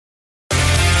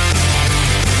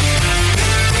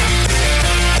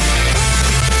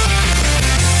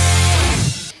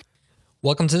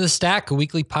Welcome to The Stack, a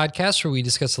weekly podcast where we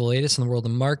discuss the latest in the world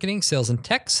of marketing, sales, and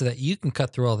tech so that you can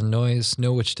cut through all the noise,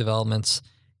 know which developments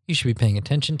you should be paying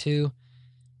attention to,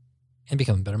 and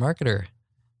become a better marketer.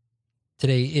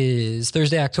 Today is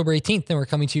Thursday, October 18th, and we're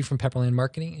coming to you from Pepperland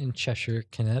Marketing in Cheshire,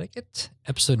 Connecticut.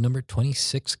 Episode number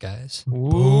 26, guys.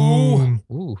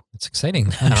 Ooh, that's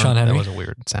exciting. I'm Sean Henry. That was a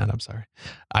weird sound. I'm sorry.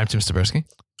 I'm Tim Staberski.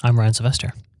 I'm Ryan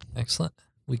Sylvester. Excellent.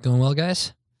 Week going well,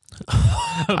 guys?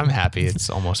 I'm happy it's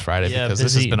almost Friday because busy,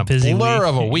 this has been a blur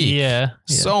of a week. Yeah.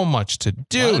 So much to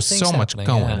do, so much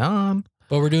going on.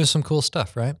 But we're doing some cool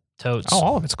stuff, right? Totes. Oh,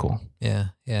 all of it's cool.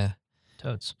 Yeah.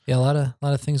 Totes. Yeah, a lot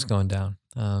of things going down.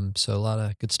 So a lot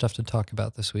of good stuff to talk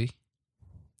about this week.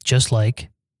 Just like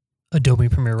Adobe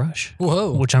Premiere Rush.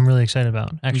 Whoa. Which I'm really excited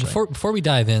about, actually. Before we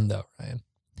dive in, though, Ryan,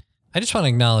 I just want to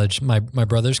acknowledge my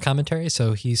brother's commentary.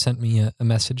 So he sent me a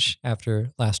message after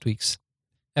last week's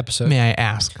episode. May I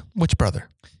ask, which brother?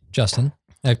 Justin.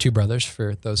 I have two brothers,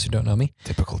 for those who don't know me.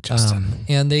 Typical Justin.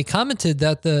 And they commented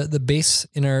that the bass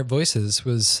in our voices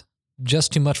was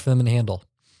just too much for them to handle.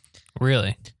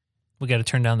 Really? We got to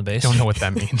turn down the bass? Don't know what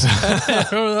that means. I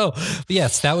don't know. But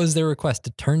yes, that was their request,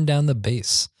 to turn down the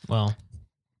bass. Well,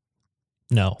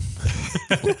 no.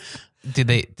 Did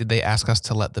they ask us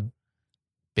to let the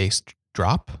bass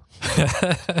drop?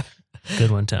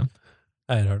 Good one, Tim.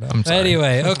 I don't know. I'm sorry.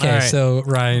 Anyway, okay, Right. So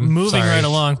Ryan, Moving sorry. right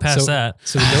along past that.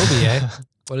 So Adobe, eh?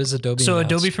 What is Adobe? So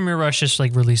announced? Adobe Premiere Rush just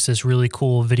released this really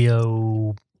cool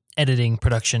video editing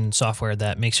production software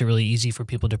that makes it really easy for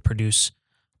people to produce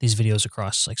these videos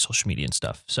across like social media and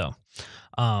stuff. So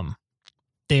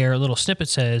their little snippet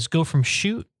says, go from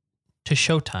shoot to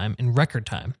showtime in record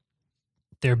time.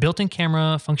 Their built-in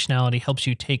camera functionality helps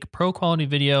you take pro quality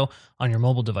video on your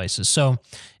mobile devices. So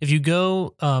if you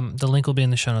go, the link will be in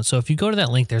the show notes. So if you go to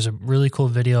that link, there's a really cool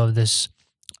video of this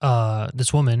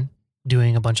woman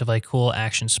doing a bunch of like cool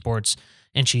action sports,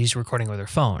 and she's recording with her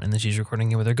phone, and then she's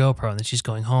recording it with her GoPro, and then she's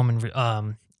going home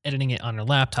and editing it on her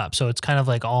laptop. So it's kind of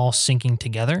like all syncing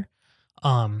together.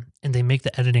 And they make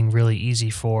the editing really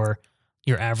easy for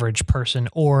your average person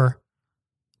or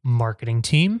marketing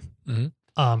team.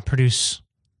 Produce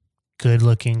good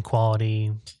looking,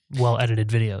 quality, well edited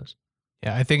videos.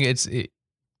 Yeah, I think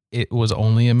it was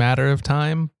only a matter of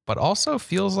time, but also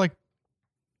feels like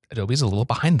Adobe's a little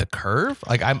behind the curve.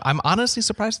 Like I'm honestly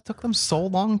surprised it took them so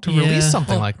long to release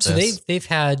something like this. So they've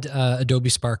had Adobe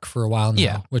Spark for a while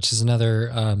now, which is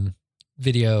another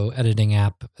video editing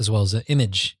app as well as an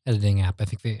image editing app. I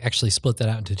think they actually split that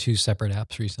out into two separate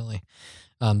apps recently.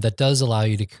 That does allow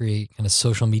you to create kind of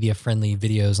social media friendly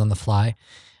videos on the fly.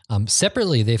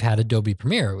 Separately, they've had Adobe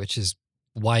Premiere, which is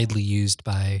widely used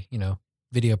by,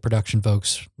 video production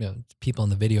folks, people in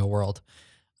the video world,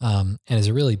 and is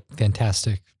a really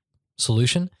fantastic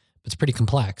solution. But it's pretty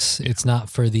complex. It's not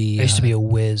for the. I used to be a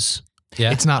whiz.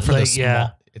 Yeah, it's not for like, the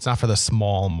small. It's not for the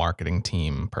small marketing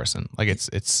team person. Like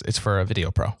it's for a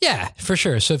video pro. Yeah, for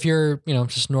sure. So if you're,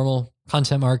 just normal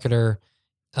content marketer,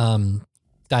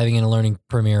 diving into learning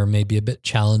Premiere may be a bit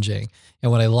challenging.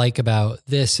 And what I like about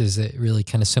this is it really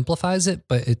kind of simplifies it,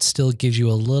 but it still gives you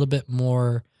a little bit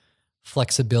more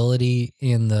flexibility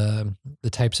in the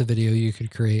types of video you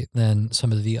could create than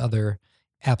some of the other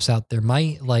apps out there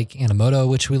might, like Animoto,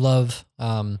 which we love.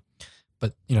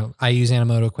 But, I use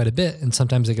Animoto quite a bit, and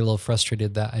sometimes I get a little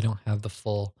frustrated that I don't have the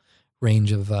full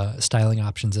range of styling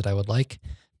options that I would like.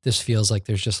 This feels like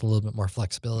there's just a little bit more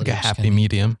flexibility. Like a happy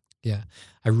medium. Yeah.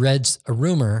 I read a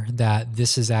rumor that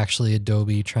this is actually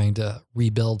Adobe trying to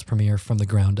rebuild Premiere from the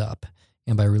ground up.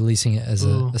 And by releasing it as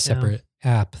a separate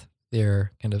app,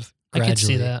 they're kind of gradually.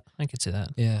 I could see that.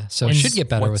 Yeah. So it should get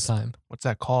better with time. What's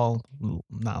that called?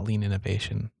 Not lean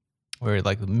innovation. Where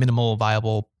like minimal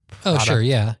viable product. Oh, sure.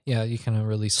 Yeah. Yeah. You kind of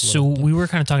release a So little bit. we were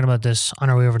kind of talking about this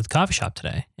on our way over to the coffee shop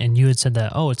today, and you had said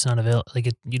that, it's not available. Like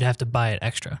you'd have to buy it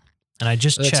extra. And I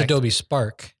just That's checked. Adobe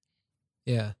Spark.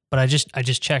 Yeah. But I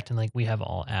just checked, and like we have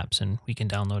all apps and we can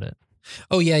download it.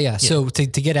 Oh yeah. So to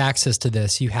get access to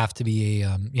this, you have to be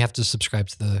you have to subscribe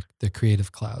to the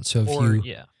Creative Cloud. So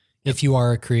if you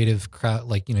are a creative crowd,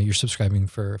 like you're subscribing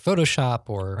for Photoshop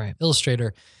or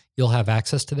Illustrator, you'll have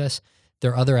access to this.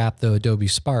 Their other app, though, Adobe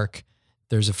Spark,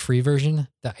 there's a free version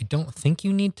that I don't think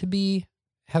you need to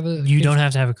have a. You don't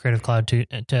have to have a Creative Cloud to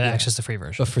access the free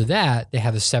version. But for that, they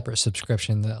have a separate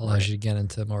subscription that allows you to get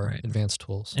into more advanced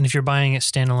tools. And if you're buying it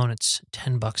standalone, it's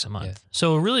 $10 a month. Yeah.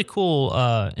 So a really cool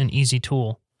and easy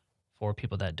tool for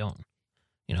people that don't,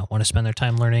 want to spend their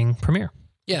time learning Premiere.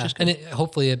 Yeah, and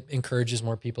hopefully it encourages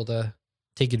more people to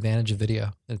take advantage of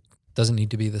video. It doesn't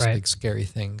need to be this big scary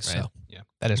thing. So yeah,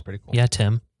 that is pretty cool. Yeah,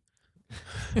 Tim.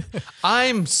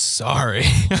 I'm sorry.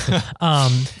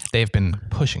 They've been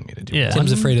pushing me to do it.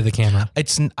 Tim's afraid of the camera. I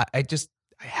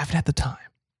haven't had the time.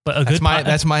 But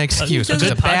that's my excuse. A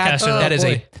good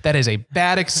podcaster, that is a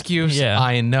bad excuse. Yeah.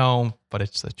 I know, but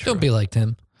it's the truth. Don't be like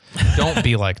Tim. Don't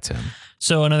be like Tim.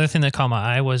 So another thing that caught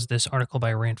my eye was this article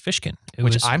by Rand Fishkin.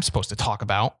 Which I'm supposed to talk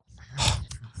about.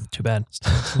 Too bad.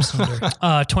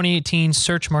 2018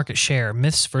 search market share,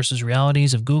 myths versus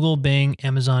realities of Google, Bing,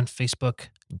 Amazon, Facebook,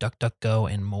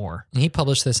 DuckDuckGo, and more. And he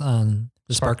published this on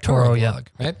the SparkToro blog,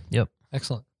 right? Yep.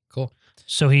 Excellent. Cool.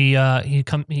 So he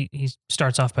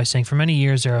starts off by saying, for many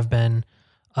years there have been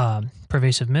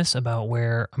pervasive myths about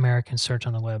where Americans search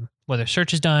on the web, whether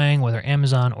search is dying, whether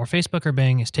Amazon or Facebook or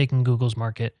Bing is taking Google's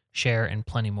market share, and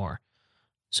plenty more.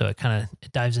 So it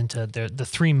dives into the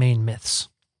three main myths.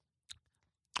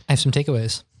 I have some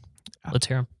takeaways. Let's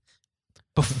hear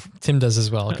them. Tim does as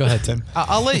well. Go ahead, Tim.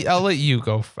 I'll let you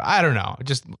go. I don't know.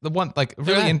 Just the one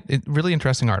really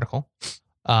interesting article.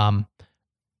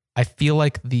 I feel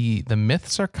like the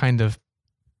myths are kind of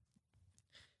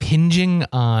hinged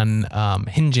on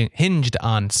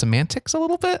semantics a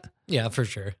little bit. Yeah, for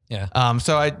sure. Yeah.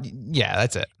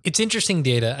 That's it. It's interesting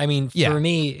data. I mean, for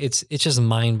me, it's just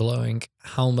mind blowing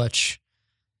how much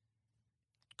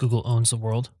Google owns the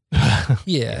world.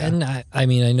 Yeah. And I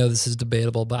mean, I know this is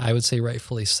debatable, but I would say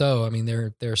rightfully so. I mean,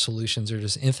 their solutions are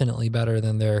just infinitely better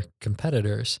than their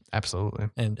competitors. Absolutely.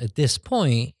 And at this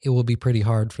point, it will be pretty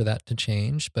hard for that to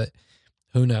change, but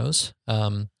who knows?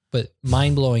 But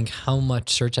mind blowing how much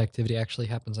search activity actually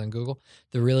happens on Google.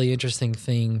 The really interesting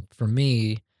thing for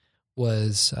me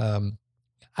was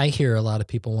I hear a lot of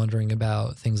people wondering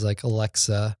about things like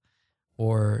Alexa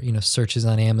or, searches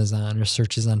on Amazon or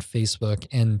searches on Facebook.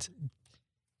 And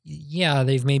yeah,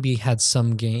 they've maybe had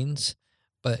some gains,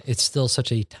 but it's still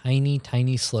such a tiny,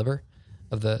 tiny sliver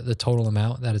of the total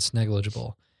amount that it's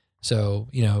negligible. So,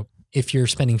 if you're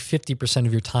spending 50%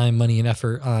 of your time, money, and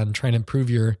effort on trying to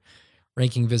improve your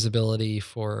ranking visibility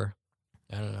for,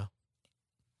 I don't know,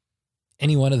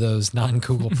 any one of those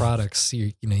non-Google products,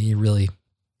 you really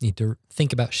need to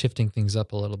think about shifting things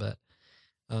up a little bit.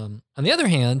 On the other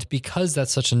hand, because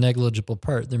that's such a negligible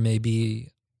part, there might be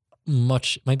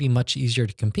much easier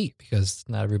to compete because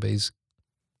not everybody's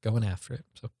going after it.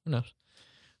 So who knows?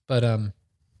 But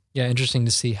interesting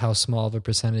to see how small of a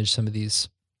percentage some of these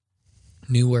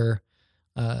newer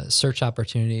search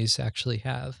opportunities actually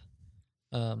have.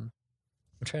 I'm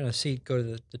trying to go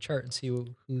to the chart and see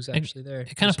who's actually there.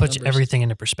 It kind of puts everything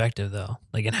into perspective, though,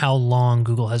 like in how long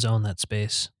Google has owned that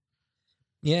space.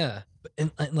 Yeah,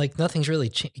 and like nothing's really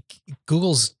changed.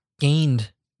 Google's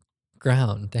gained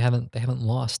ground. They haven't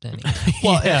lost any.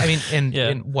 Well, yeah.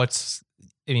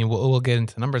 We'll get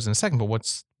into numbers in a second, but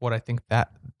what I think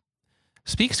that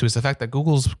speaks to is the fact that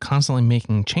Google's constantly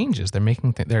making changes.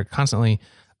 They're constantly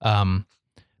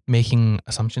making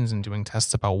assumptions and doing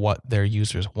tests about what their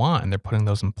users want, and they're putting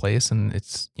those in place, and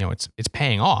it's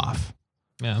paying off.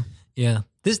 Yeah. Yeah.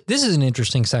 This is an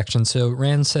interesting section. So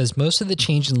Rand says most of the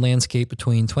change in landscape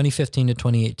between 2015 to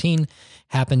 2018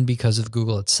 happened because of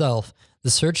Google itself.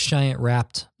 The search giant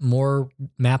wrapped more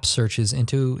map searches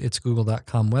into its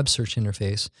Google.com web search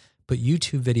interface, put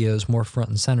YouTube videos more front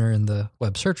and center in the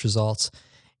web search results,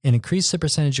 and increased the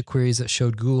percentage of queries that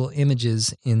showed Google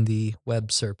images in the web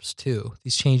SERPs too.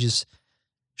 These changes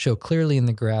show clearly in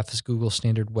the graph as Google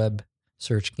standard web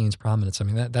search gains prominence. I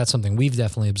mean, that's something we've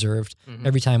definitely observed. Mm-hmm.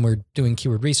 Every time we're doing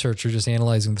keyword research or just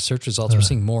analyzing the search results, we're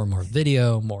seeing more and more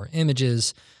video, more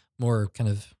images, more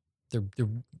kind of, they're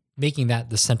making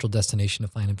that the central destination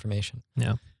to find information.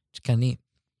 Yeah. It's kind of neat.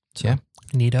 So, yeah.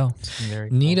 Neato. Very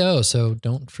cool. Neato. So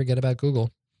don't forget about Google.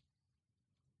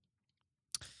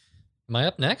 Am I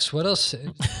up next? What else?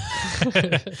 You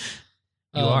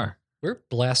are. We're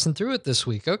blasting through it this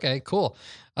week. Okay, cool.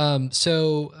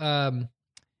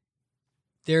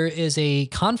 There is a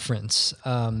conference.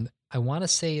 I want to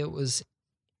say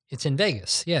it's in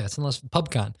Vegas. Yeah, it's in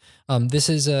PubCon. This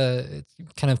is a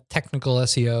kind of technical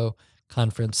SEO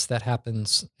conference that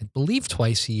happens, I believe,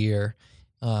 twice a year.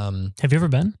 Have you ever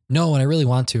been? No, and I really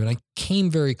want to. And I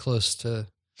came very close to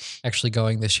actually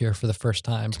going this year for the first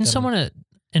time. Didn't someone at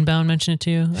Inbound mention it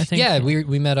to you, I think? Yeah,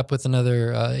 we met up with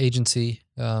another agency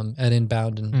at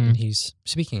Inbound, and he's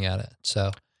speaking at it.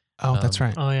 So, that's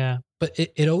right. Oh, yeah. But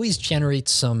it always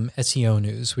generates some SEO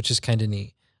news, which is kind of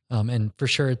neat. And for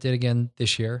sure it did again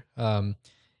this year.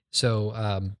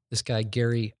 This guy,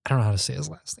 Gary, I don't know how to say his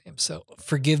last name, so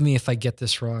forgive me if I get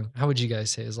this wrong. How would you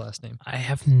guys say his last name? I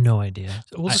have no idea.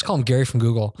 We'll just call him Gary from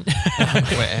Google.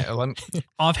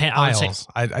 Offhand, Isles.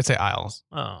 I'd say Isles.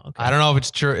 Oh, okay. I don't know if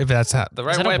it's true, if that's the right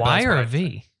way. Is that a Y or a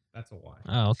V? That's a Y.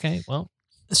 Oh, okay. Well,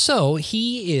 So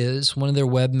he is one of their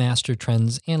webmaster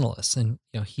trends analysts, and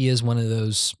he is one of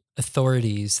those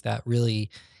authorities that really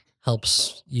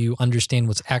helps you understand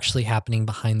what's actually happening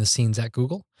behind the scenes at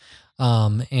Google.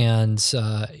 When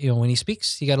he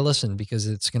speaks, you got to listen because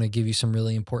it's going to give you some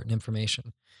really important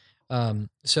information.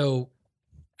 So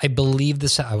I believe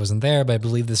I wasn't there, but I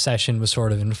believe the session was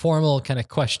sort of informal, kind of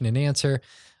question and answer.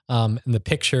 And the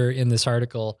picture in this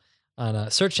article on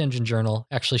a search engine journal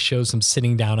actually shows him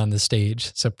sitting down on the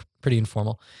stage. So pretty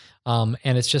informal. And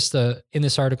it's just in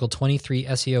this article, 23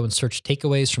 SEO and search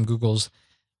takeaways from Google's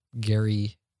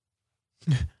Gary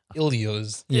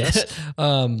Ilio's. Yes.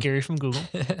 Gary from Google.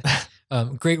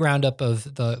 Great roundup of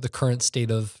the current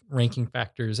state of ranking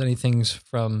factors, anything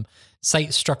from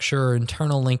site structure or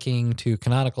internal linking to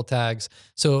canonical tags.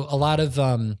 So a lot of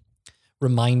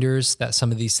reminders that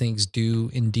some of these things do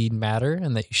indeed matter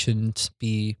and that you shouldn't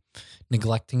be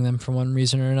neglecting them for one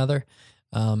reason or another.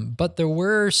 But there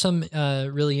were some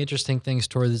really interesting things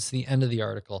towards the end of the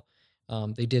article.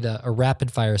 They did a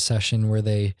rapid fire session where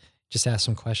they just asked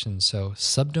some questions. So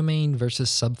subdomain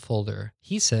versus subfolder.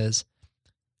 He says,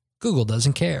 Google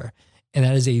doesn't care. And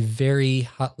that is a very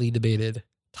hotly debated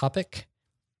topic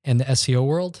in the SEO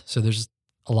world. So there's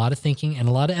a lot of thinking and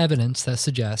a lot of evidence that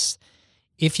suggests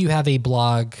if you have a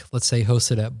blog, let's say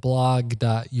hosted at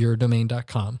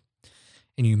blog.yourdomain.com,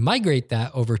 and you migrate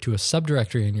that over to a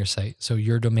subdirectory on your site, so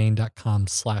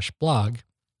yourdomain.com/blog,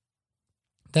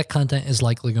 that content is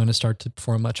likely going to start to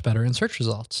perform much better in search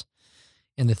results.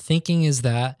 And the thinking is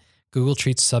that Google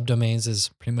treats subdomains as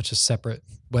pretty much a separate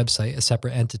website, a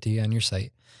separate entity on your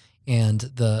site. And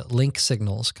the link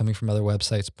signals coming from other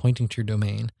websites pointing to your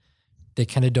domain, they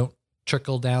kind of don't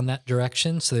trickle down that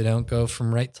direction. So they don't go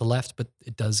from right to left, but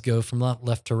it does go from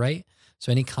left to right.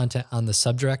 So any content on the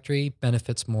subdirectory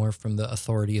benefits more from the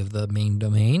authority of the main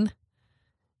domain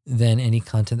than any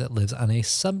content that lives on a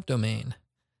subdomain.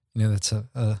 That's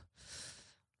a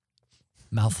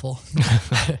mouthful.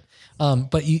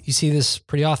 But you see this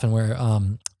pretty often where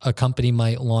a company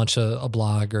might launch a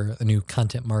blog or a new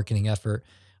content marketing effort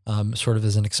sort of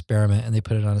as an experiment, and they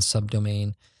put it on a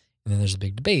subdomain, and then there's a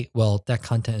big debate. Well, that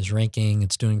content is ranking,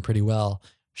 it's doing pretty well.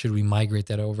 Should we migrate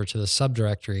that over to the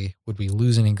subdirectory? Would we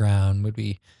lose any ground? Would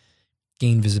we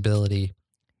gain visibility?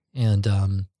 And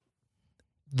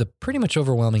the pretty much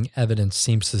overwhelming evidence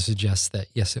seems to suggest that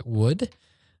yes, it would.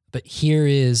 But here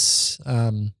is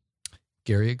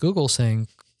Gary at Google saying,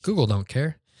 Google don't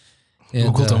care.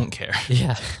 And, Google don't care.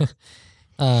 Yeah.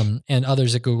 And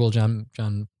others at Google, John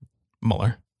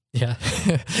Mueller. Yeah.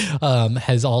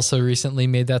 Has also recently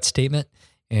made that statement.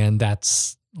 And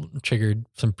that's triggered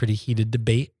some pretty heated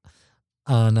debate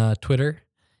on Twitter.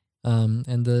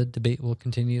 And the debate will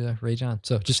continue to rage on.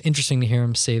 So just interesting to hear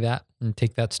him say that and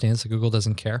take that stance that Google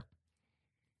doesn't care.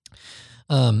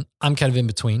 I'm kind of in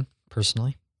between,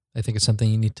 personally. I think it's something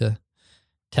you need to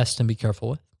test and be careful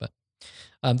with. But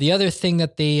the other thing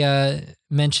that they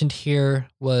mentioned here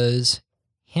was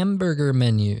hamburger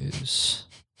menus.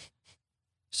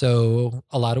 So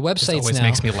a lot of websites this always now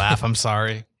makes me laugh. I'm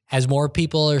sorry. As more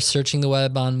people are searching the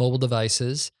web on mobile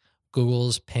devices,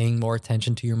 Google's paying more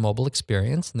attention to your mobile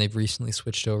experience, and they've recently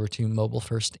switched over to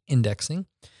mobile-first indexing,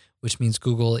 which means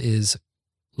Google is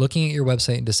looking at your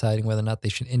website and deciding whether or not they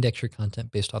should index your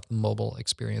content based off the mobile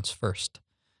experience first.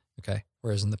 Okay,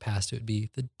 whereas in the past it would be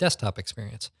the desktop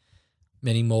experience.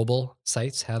 Many mobile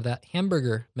sites have that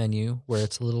hamburger menu where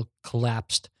it's a little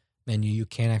collapsed menu. You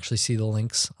can't actually see the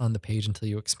links on the page until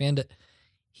you expand it.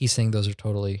 He's saying those are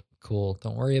totally cool.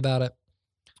 Don't worry about it.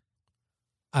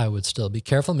 I would still be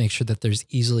careful. Make sure that there's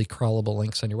easily crawlable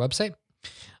links on your website.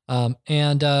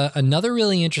 And another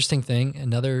really interesting thing,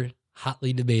 another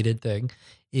hotly debated thing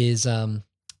is under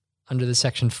the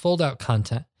section fold out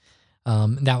content.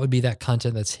 That would be that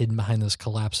content that's hidden behind those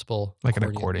collapsible like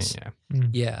accordions. an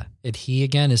accordion. Yeah. Yeah. And he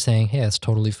again is saying, hey, that's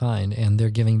totally fine. And they're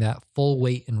giving that full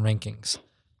weight in rankings.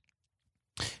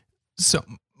 So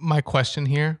my question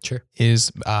here is,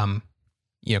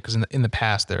 because in the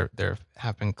past there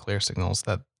have been clear signals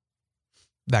that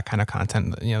kind of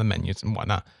content, the menus and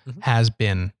whatnot, has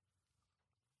been,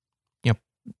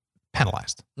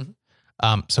 penalized.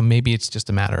 Mm-hmm. So maybe it's just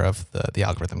a matter of the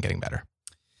algorithm getting better.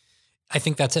 I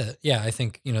think that's it. Yeah, I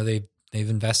think they've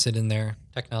invested in their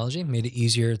technology, made it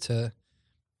easier to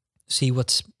see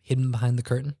what's hidden behind the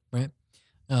curtain, right?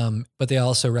 But they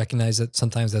also recognize that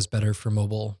sometimes that's better for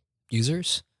mobile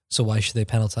users. So why should they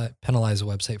penalize a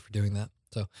website for doing that?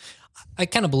 So I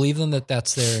kind of believe them that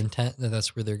that's their intent, that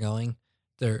that's where they're going.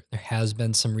 There has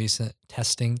been some recent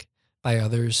testing by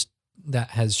others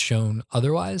that has shown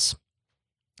otherwise.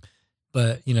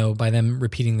 But, by them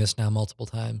repeating this now multiple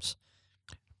times,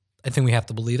 I think we have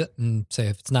to believe it and say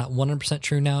if it's not 100%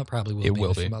 true now, it probably will be. It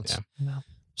will be. Months. Yeah. No.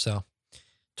 So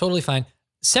totally fine.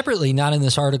 Separately, not in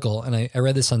this article, and I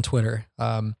read this on Twitter.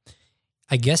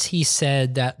 I guess he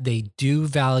said that they do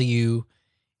value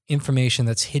information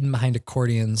that's hidden behind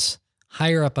accordions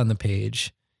higher up on the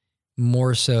page,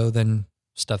 more so than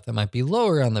stuff that might be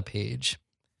lower on the page.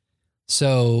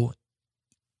 So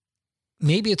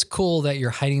maybe it's cool that you're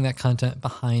hiding that content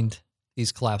behind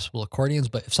these collapsible accordions,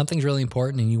 but if something's really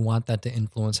important and you want that to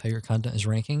influence how your content is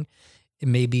ranking, it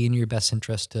may be in your best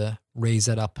interest to raise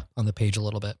that up on the page a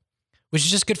little bit, which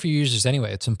is just good for your users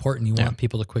anyway. It's important. You want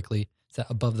people to quickly, it's that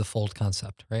above the fold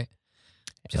concept, right?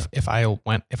 So. If I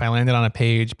landed on a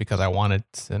page because I wanted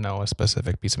to know a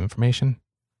specific piece of information,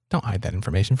 don't hide that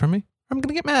information from me. I'm going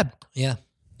to get mad. Yeah.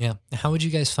 Yeah. How would you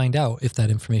guys find out if that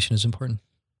information is important?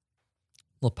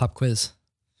 Little pop quiz.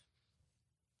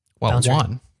 Well,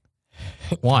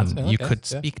 one, you could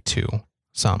speak to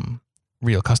some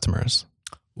real customers.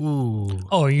 Ooh.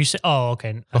 Oh, you say? Oh,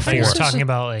 okay. I thought you were talking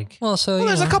about like. Well,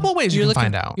 there's a couple of ways you can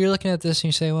find out. You're looking at this and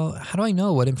you say, "Well, how do I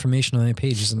know what information on my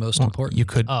page is the most important?" You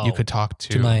could talk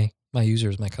to my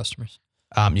users, my customers.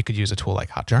 You could use a tool like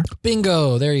Hotjar.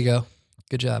 Bingo! There you go.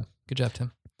 Good job,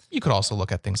 Tim. You could also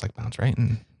look at things like bounce rate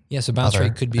and so bounce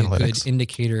rate could be analytics. A good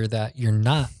indicator that you're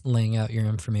not laying out your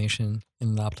information in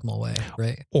an optimal way,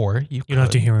 right? Or you don't have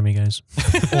to humor me, guys.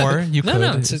 Or you could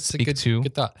it's a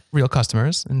good thought. Real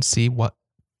customers and see what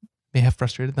may have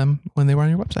frustrated them when they were on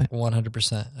your website.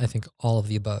 100%. I think all of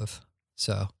the above.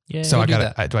 So yeah. So I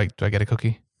got it. Do I get a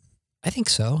cookie? I think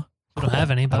so. I don't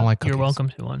have any, but I don't like cookies. You're welcome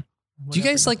to one. Do you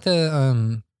guys like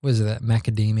the what is it? That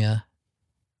macadamia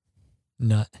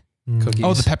nut cookies?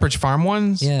 Oh, the Pepperidge Farm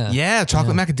ones? Yeah.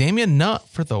 Chocolate macadamia nut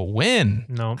for the win.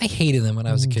 No. I hated them when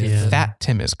I was a kid. Yeah. Fat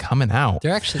Tim is coming out.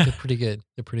 They're pretty good.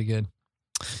 They're pretty good.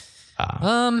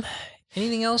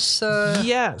 Anything else? So,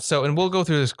 and we'll go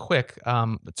through this quick.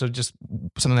 So just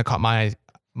something that caught my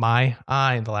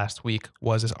eye in the last week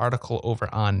was this article over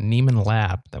on Nieman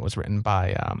Lab that was written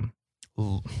by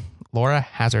Laura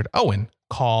Hazard Owen,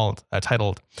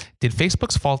 titled, "Did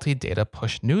Facebook's faulty data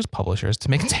push news publishers to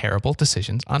make terrible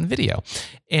decisions on video?"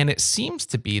 And it seems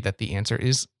to be that the answer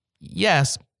is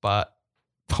yes, but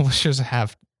publishers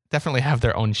definitely have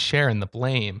their own share in the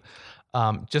blame.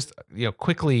 Just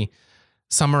quickly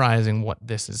summarizing what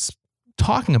this is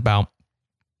talking about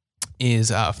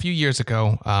is a few years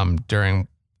ago, during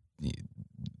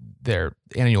their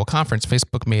annual conference,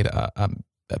 Facebook made a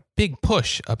big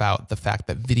push about the fact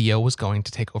that video was going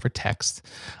to take over text,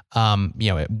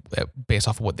 based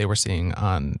off of what they were seeing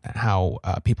on how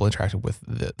people interacted with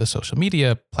the social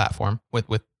media platform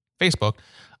with Facebook.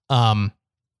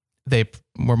 They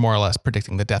were more or less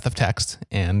predicting the death of text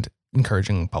and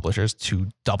encouraging publishers to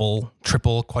double,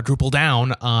 triple, quadruple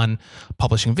down on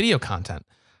publishing video content.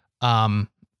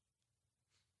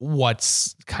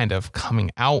 What's kind of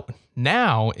coming out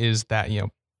now is that,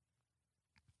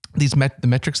 the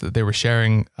metrics that they were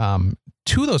sharing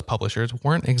to those publishers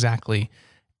weren't exactly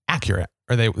accurate,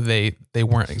 or they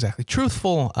weren't exactly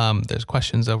truthful. There's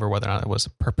questions over whether or not it was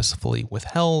purposefully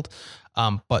withheld,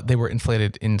 but they were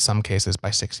inflated in some cases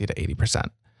by 60 to 80%.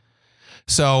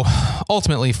 So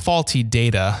ultimately, faulty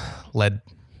data led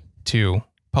to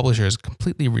publishers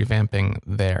completely revamping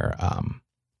their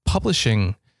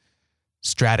publishing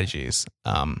strategies,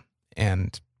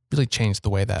 and really changed the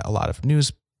way that a lot of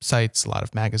news sites, a lot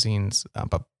of magazines,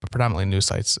 but predominantly news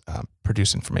sites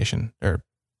produce information or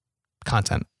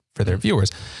content for their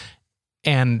viewers.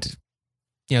 And,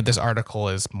 this article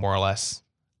is more or less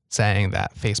saying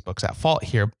that Facebook's at fault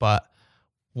here, but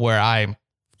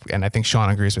and I think Sean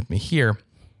agrees with me here,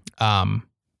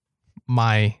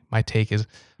 my take is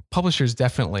publishers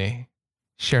definitely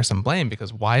share some blame,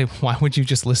 because why would you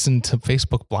just listen to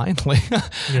Facebook blindly?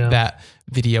 That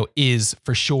video is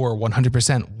for sure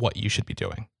 100% what you should be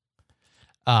doing.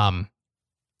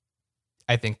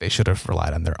 I think they should have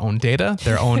relied on their own data,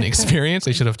 their own experience.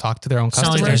 They should have talked to their own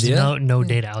customers. It's not like there's no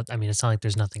data out. I mean, it's not like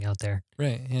there's nothing out there.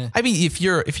 Right. Yeah. I mean, if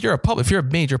you're a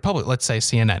major public, let's say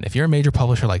CNN, if you're a major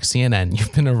publisher like CNN,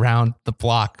 you've been around the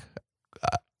block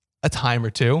a time or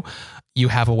two, you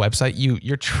have a website,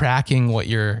 you're tracking what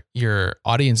your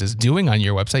audience is doing on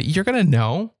your website, you're going to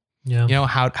know,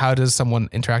 how does someone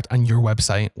interact on your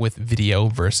website with video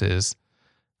versus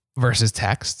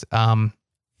text.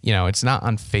 It's not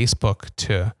on Facebook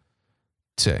to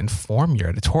inform your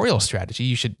editorial strategy.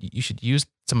 You should use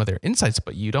some of their insights,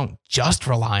 but you don't just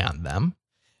rely on them.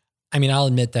 I mean, I'll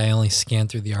admit that I only scanned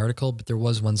through the article, but there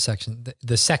was one section,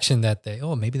 the section that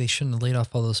maybe they shouldn't have laid off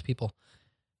all those people.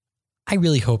 I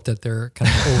really hope that they're kind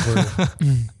of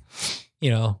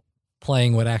over,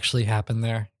 playing what actually happened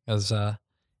there. As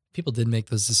people did make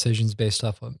those decisions based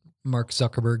off what Mark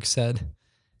Zuckerberg said,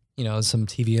 you know, in some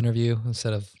TV interview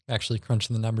instead of actually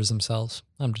crunching the numbers themselves.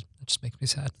 It just makes me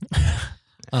sad.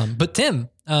 But Tim,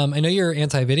 I know you're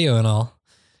anti-video and all.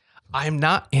 I'm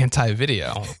not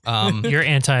anti-video. You're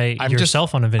anti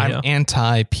yourself on a video. I'm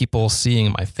anti people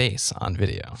seeing my face on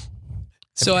video.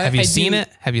 So have you seen it?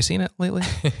 Have you seen it lately?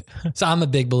 So I'm a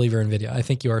big believer in video. I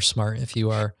think you are smart if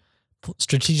you are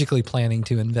strategically planning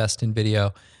to invest in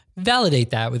video.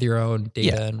 Validate that with your own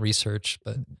data and research,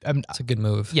 but it's a good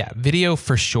move. Yeah, video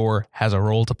for sure has a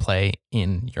role to play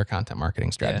in your content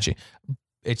marketing strategy. Yeah.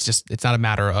 It's not a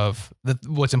matter of,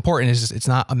 what's important is it's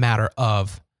not a matter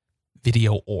of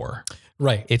video or.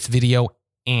 Right. It's video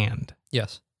and.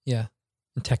 Yes. Yeah.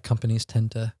 And tech companies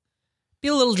tend to be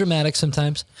a little dramatic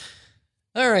sometimes.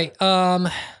 All right.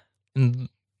 And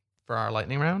for our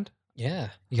lightning round? Yeah.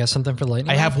 You got something for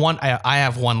lightning round? I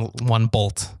have one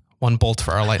bolt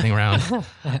for our lightning round. How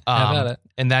about it?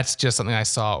 And that's just something I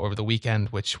saw over the weekend,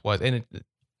 which was, and it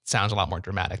sounds a lot more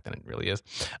dramatic than it really is.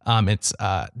 It's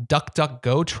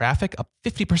DuckDuckGo traffic up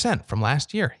 50% from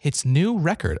last year. Hits new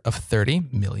record of 30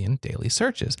 million daily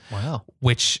searches. Wow.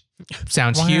 Which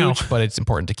sounds huge, but it's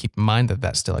important to keep in mind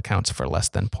that still accounts for less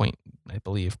than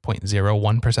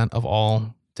 0.01% of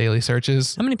all daily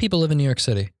searches. How many people live in New York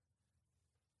City?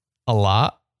 A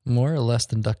lot. More or less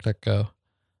than DuckDuckGo?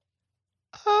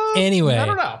 Anyway. I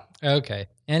don't know. Okay.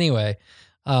 Anyway,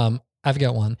 I've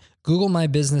got one. Google My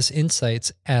Business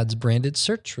Insights adds branded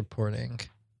search reporting.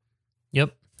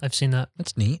 Yep. I've seen that.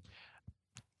 That's neat.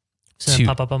 Seen it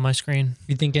pop up on my screen.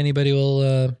 You think anybody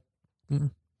will, is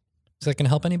that going to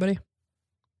help anybody?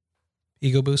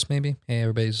 Ego boost, maybe? Hey,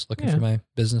 everybody's looking for my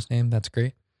business name. That's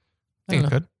great. I think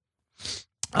it could.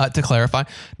 To clarify,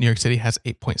 New York City has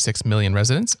 8.6 million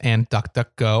residents, and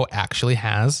DuckDuckGo actually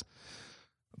has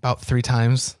about 3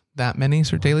 times that many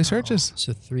daily searches.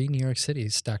 So 3 New York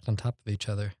cities stacked on top of each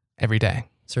other. Every day.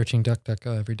 Searching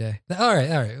DuckDuckGo every day. All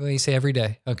right. When you say every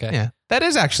day, okay. Yeah, that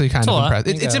is actually kind of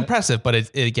impressive. It's impressive, but it's,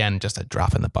 again, just a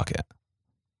drop in the bucket.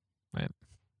 Right.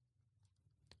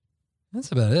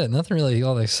 That's about it. Nothing really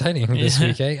all that exciting this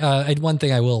week, eh? One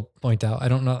thing I will point out, I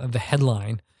don't know the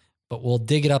headline, but we'll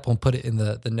dig it up and put it in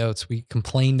the notes. We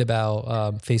complained about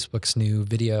Facebook's new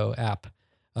video app,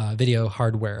 video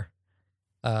hardware,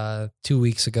 2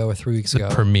 weeks ago or 3 weeks ago.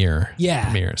 Premiere. Yeah.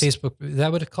 Premieres. Facebook. Is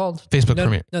that what it's called? Facebook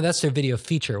Premiere. No, that's their video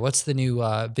feature. What's the new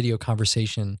video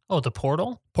conversation? Oh, the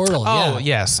Portal? Portal. Oh,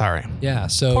 yeah. Sorry. Yeah.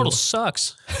 So Portal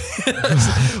sucks.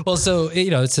 Well, so,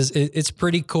 it says it's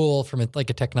pretty cool from a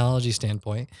technology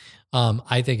standpoint.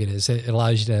 I think it is. It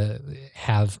allows you to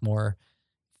have more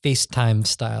FaceTime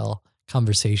style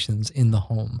conversations in the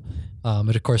home.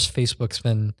 But of course, Facebook's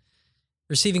been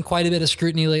receiving quite a bit of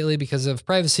scrutiny lately because of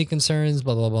privacy concerns,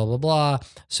 blah, blah, blah, blah, blah.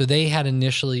 So they had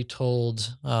initially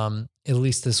told at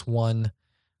least this one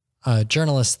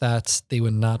journalist that they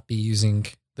would not be using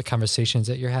the conversations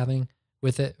that you're having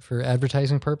with it for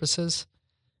advertising purposes.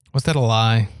 Was that a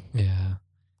lie? Yeah.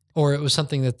 Or it was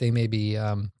something that they maybe,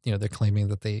 they're claiming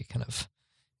that they kind of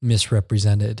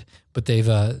misrepresented, but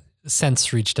they've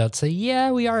since reached out to say,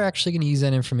 yeah, we are actually going to use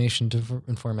that information to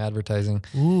inform advertising.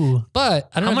 Ooh. But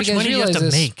I don't know how much if you guys money do you have to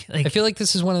realize make? I feel like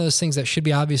this is one of those things that should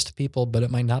be obvious to people, but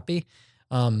it might not be.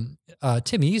 Tim,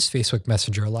 you use Facebook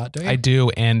Messenger a lot, don't you? I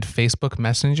do. And Facebook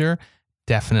Messenger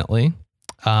definitely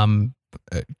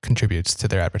contributes to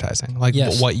their advertising. Like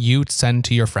what you send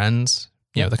to your friends,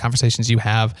 the conversations you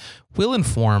have will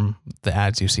inform the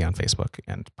ads you see on Facebook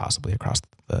and possibly across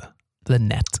the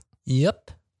net. Yep.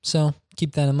 So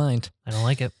keep that in mind. I don't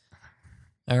like it.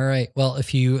 All right. Well,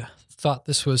 if you thought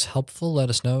this was helpful, let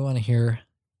us know. I want to hear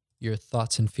your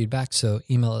thoughts and feedback. So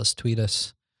email us, tweet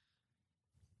us,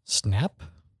 snap,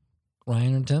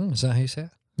 Ryan or Tim. Is that how you say it?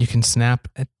 You can snap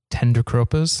at Tender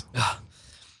Kropas.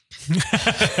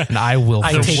 And I will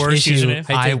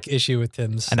take issue with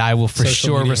Tim's. And I will for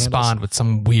sure respond with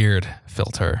some weird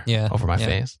filter over my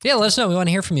face. Yeah, let us know. We want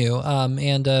to hear from you.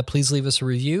 And please leave us a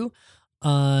review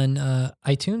on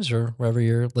iTunes or wherever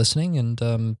you're listening,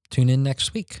 and tune in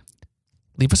next week.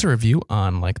 Leave us a review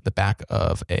on the back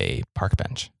of a park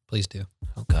bench. Please do.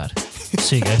 Oh God.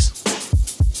 See you guys.